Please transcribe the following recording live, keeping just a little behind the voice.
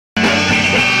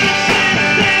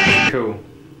Cool.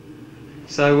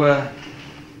 So,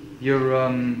 you're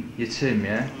Tim,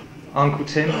 yeah? Uncle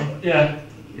Tim? Yeah.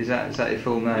 Is that your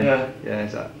full name? Yeah. Yeah,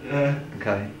 is that? Yeah.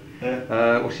 Okay.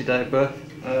 Yeah. What's your date of birth?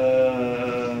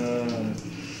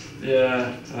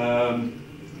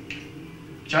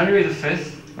 January the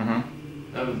 5th Uh-huh.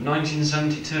 of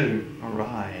 1972.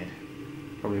 Alright.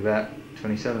 Probably about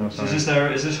 27 or So something.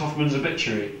 is this Hofman's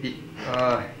obituary?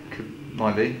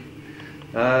 Might be.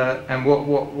 And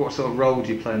what sort of role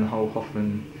do you play in the whole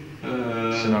Hofman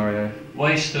scenario?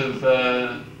 Waste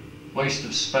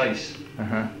of space.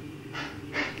 Uh-huh.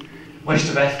 Waste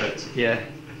of effort. Yeah.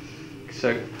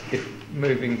 So if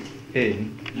moving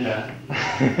in. Yeah.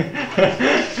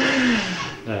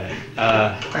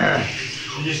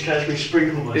 You just catch me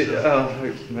sprinkle myself.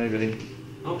 Maybe.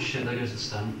 Oh shit! There goes the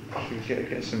stamp. We could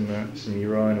get some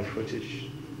urinal footage.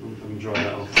 I wonder if I can dry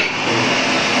that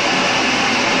off.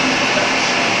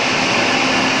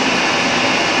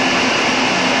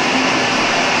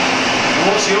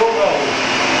 What's your role?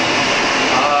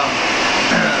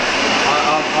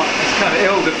 It's kind of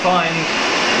ill-defined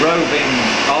roving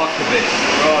archivist.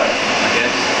 Right. I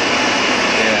guess.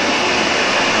 Yeah.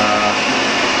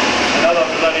 Another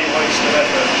bloody waste of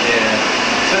effort. Yeah.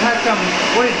 So how come?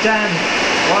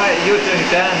 Why you're doing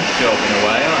Dan's job in a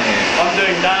way, aren't you? I'm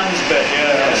doing Dan's bit.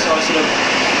 Yeah. Yeah. So I sort of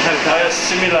I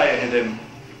assimilated him.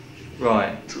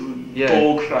 Right. Yeah.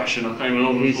 Ball crashing. I came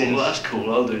along and He's thought, in- well, that's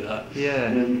cool. I'll do that. Yeah.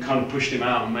 And then kind of pushed him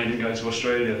out and made him go to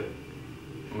Australia,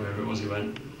 or wherever it was he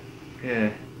went. Yeah.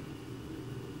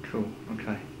 Cool.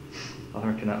 Okay. I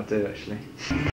reckon that'll do actually.